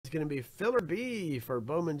going to be Filler B for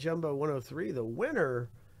Bowman Jumbo 103. The winner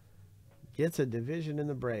gets a division in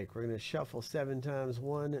the break. We're going to shuffle 7 times.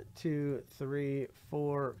 1, 2, 3,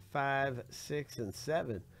 4, 5, 6, and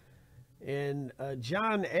 7. And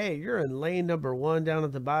John A., you're in lane number 1 down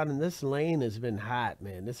at the bottom. This lane has been hot,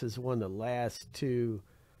 man. This is one of the last 2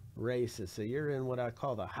 races. So you're in what I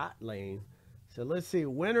call the hot lane. So let's see.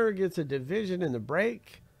 Winner gets a division in the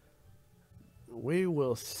break. We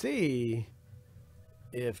will see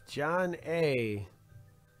if John A.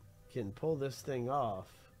 can pull this thing off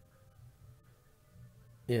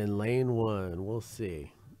in lane 1. We'll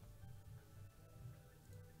see.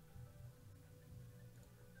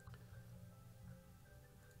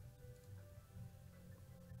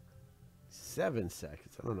 Seven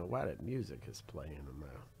seconds. I don't know why that music is playing in my...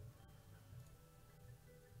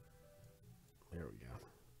 There we go.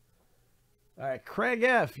 All right, Craig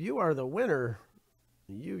F., you are the winner.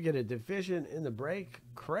 You get a division in the break.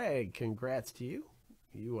 Craig, congrats to you.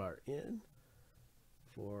 You are in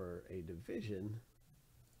for a division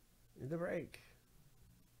in the break.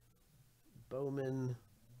 Bowman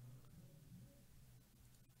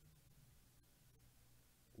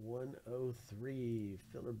 103,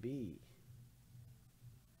 Filler B.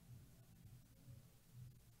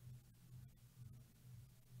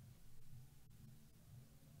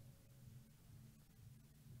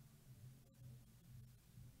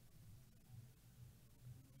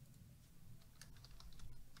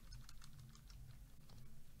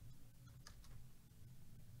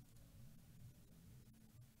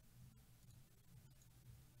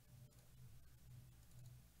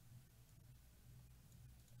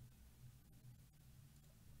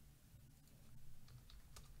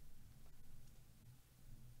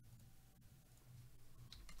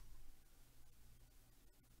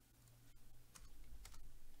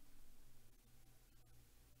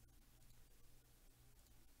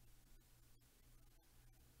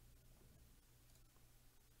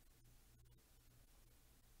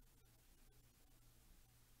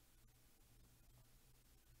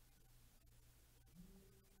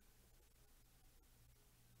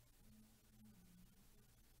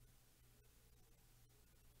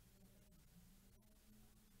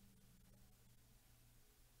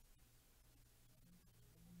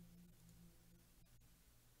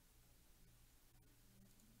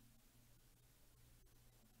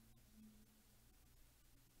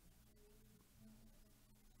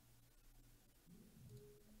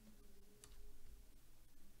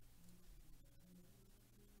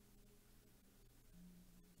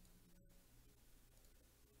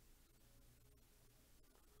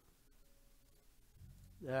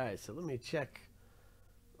 All right, so let me check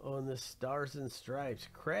on the Stars and Stripes.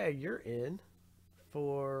 Craig, you're in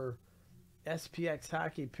for SPX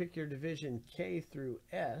Hockey. Pick your division K through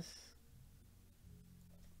S.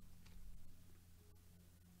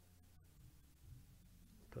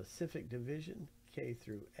 Pacific Division K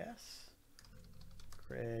through S.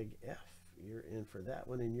 Craig F., you're in for that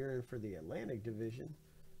one, and you're in for the Atlantic Division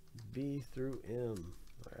B through M.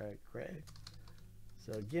 All right, Craig.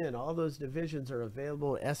 So again, all those divisions are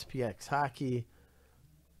available. SPX Hockey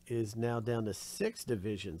is now down to 6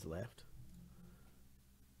 divisions left.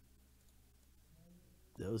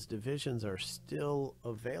 Those divisions are still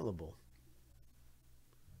available.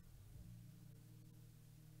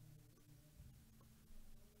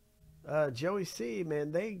 Joey C.,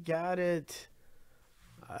 man, they got it.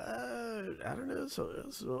 I don't know.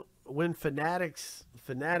 So when Fanatics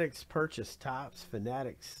purchased Topps,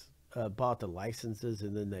 Fanatics bought the licenses,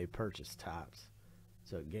 and then they purchased Topps.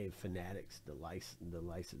 So it gave Fanatics the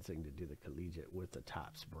licensing to do the collegiate with the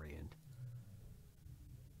Topps brand.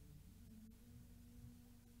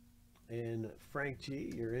 And Frank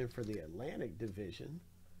G., you're in for the Atlantic Division,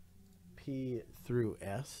 P through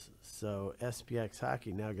S. So SPX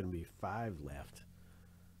Hockey now going to be 5 left.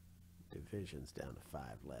 Divisions down to 5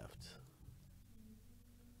 left.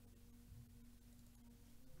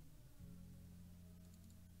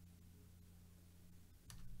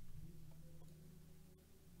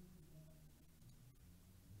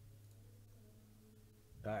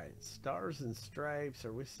 All right, Stars and Stripes.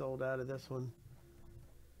 Are we sold out of this one?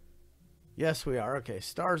 Yes, we are. Okay,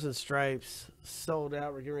 Stars and Stripes sold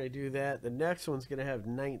out. We're getting ready to do that. The next one's going to have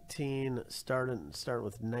 19, starting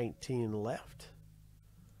with 19 left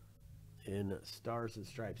in Stars and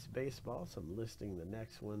Stripes baseball. So I'm listing the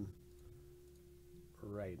next one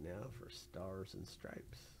right now for Stars and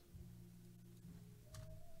Stripes.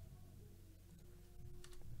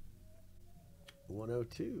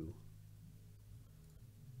 $102.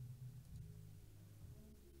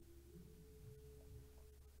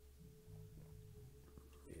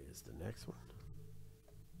 Is the next one.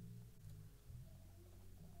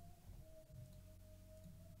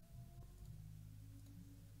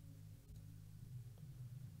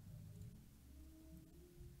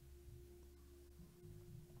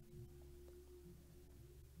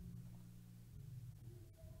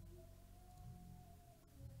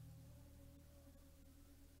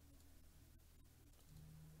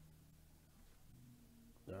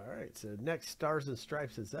 right, so next Stars and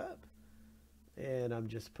Stripes is up. And I'm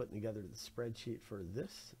just putting together the spreadsheet for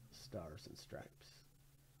this Stars and Stripes.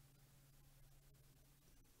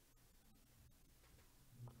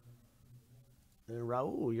 And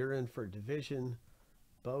Raul, you're in for Division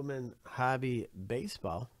Bowman Hobby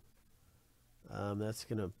Baseball. That's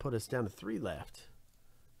going to put us down to 3 left.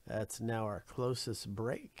 That's now our closest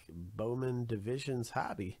break. Bowman Divisions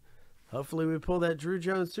Hobby. Hopefully we pull that Drew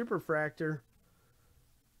Jones Superfractor.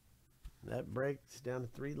 That breaks down to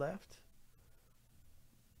 3 left.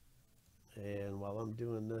 And while I'm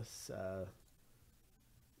doing this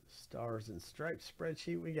Stars and Stripes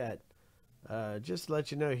spreadsheet, we got, just to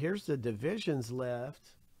let you know, here's the divisions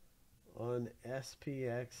left on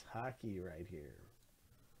SPX Hockey right here.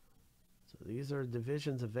 So these are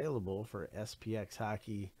divisions available for SPX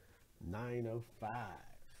Hockey 905.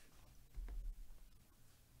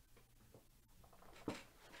 Let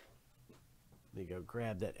me go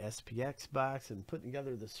grab that SPX box and put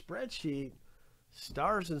together the spreadsheet.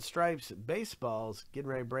 Stars and Stripes baseballs getting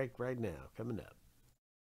ready to break right now. Coming up.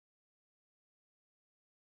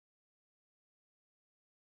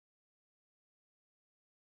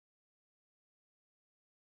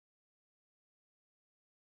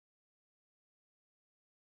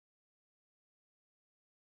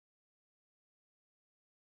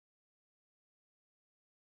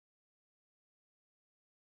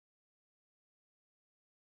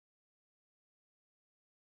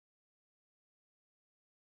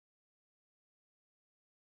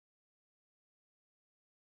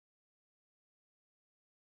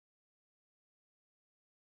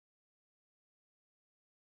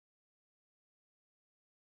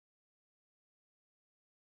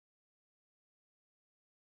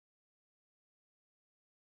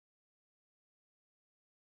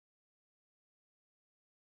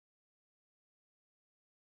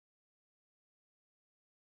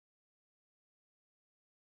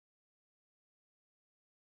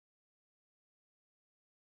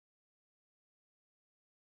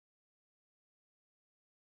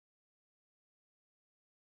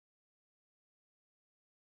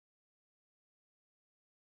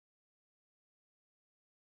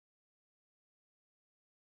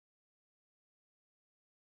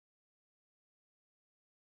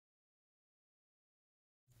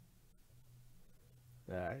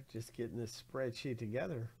 All right, just getting this spreadsheet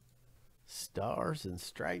together. Stars and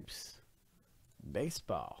Stripes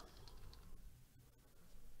baseball.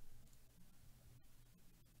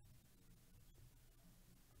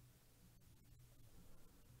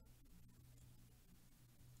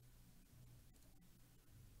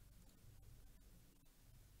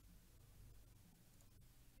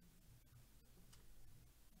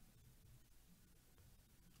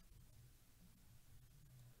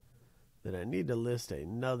 Then I need to list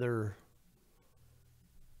another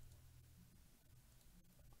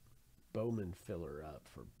Bowman filler up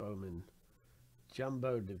for Bowman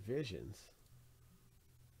Jumbo Divisions.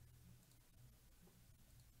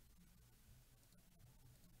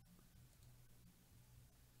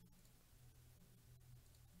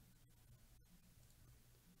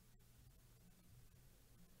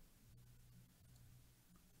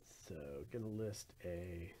 So gonna list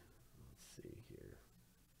a, let's see here,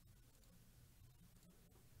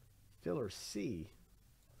 filler C.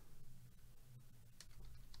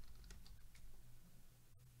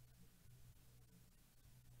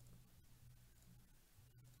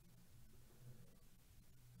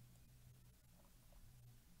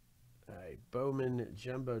 All right, Bowman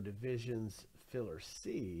Jumbo Divisions filler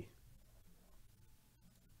C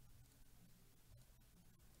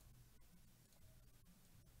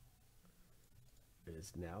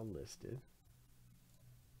is now listed.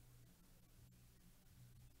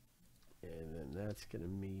 And then that's going to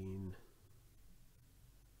mean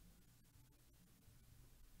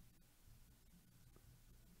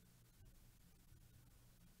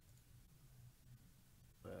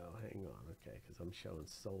well, hang on, okay, because I'm showing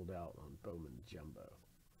sold out on Bowman Jumbo.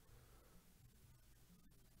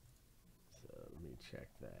 So let me check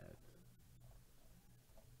that.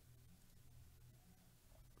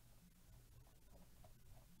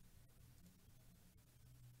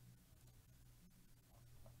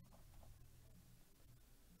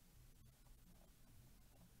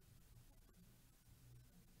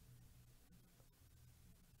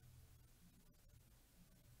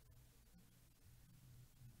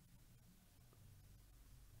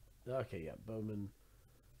 Okay, yeah, Bowman.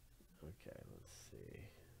 Okay, let's see.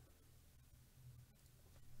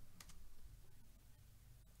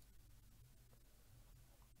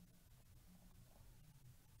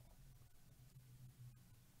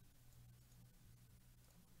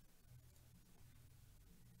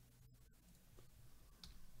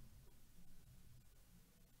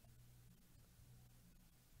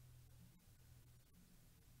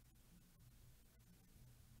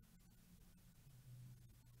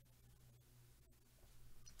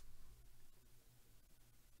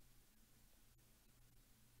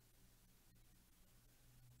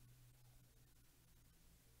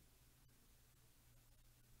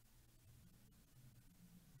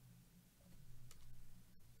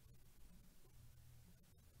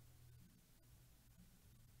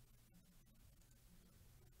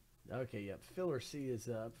 Okay, yep. Filler C is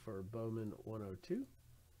up for Bowman 102.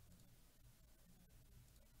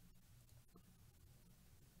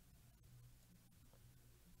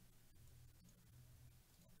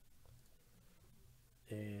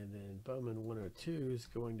 And then Bowman 102 is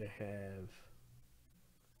going to have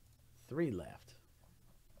 3 left.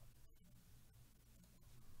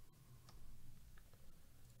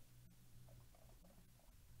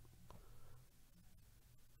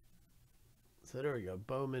 So there we go.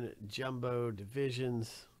 Bowman Jumbo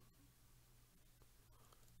Divisions.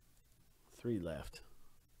 3 left.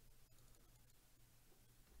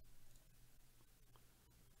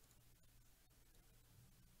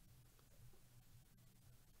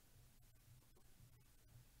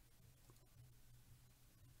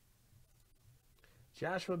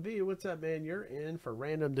 Joshua B, what's up, man? You're in for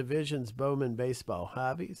Random Divisions Bowman Baseball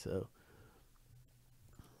Hobby. So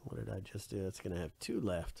what did I just do? It's going to have 2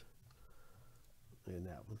 left in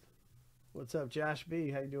that one. What's up, Josh B?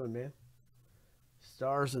 How you doing, man?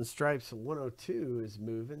 Stars and Stripes 102 is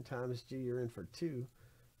moving. Thomas G, you're in for 2.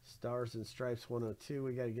 Stars and Stripes 102.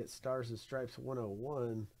 We got to get Stars and Stripes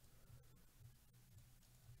 101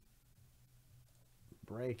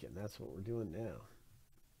 breaking. That's what we're doing now.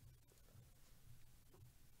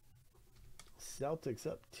 Celtics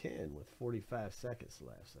up 10 with 45 seconds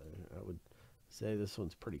left. So I would say this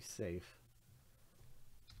one's pretty safe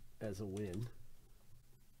as a win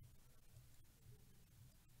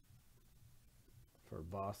for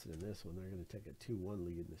Boston in this one. They're going to take a 2-1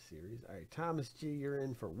 lead in the series. All right, Thomas G, you're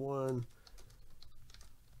in for 1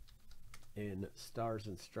 in Stars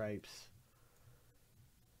and Stripes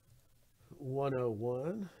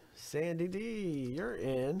 101. Sandy D, you're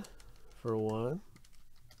in for 1.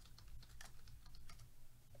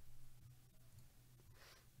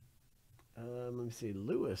 Let me see.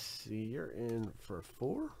 Lewis, you're in for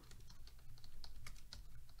 4.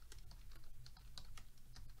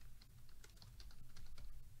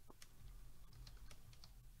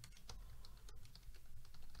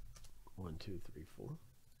 One, two, three, 4.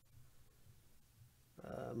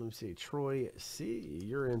 Let me see. Troy C,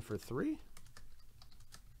 you're in for 3.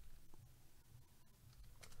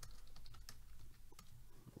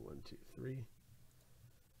 One, two, 3.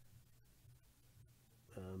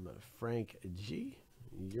 Frank G,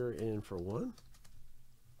 you're in for 1.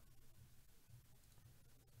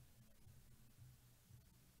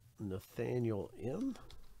 Nathaniel M,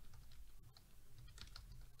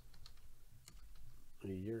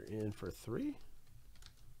 you're in for 3.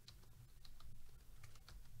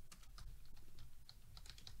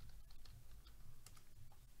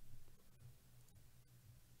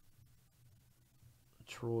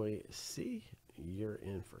 Troy C, you're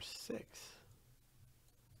in for 6.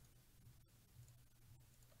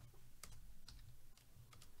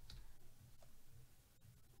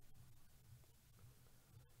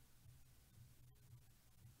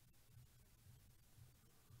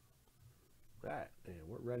 Right, and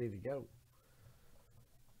we're ready to go.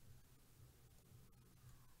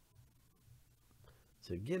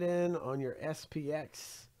 So get in on your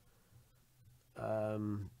SPX.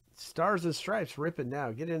 Stars and Stripes ripping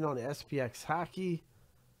now. Get in on SPX Hockey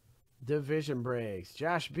Division Breaks.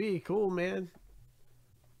 Josh B, cool, man.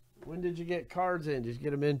 When did you get cards in? Did you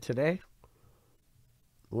get them in today?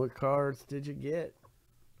 What cards did you get?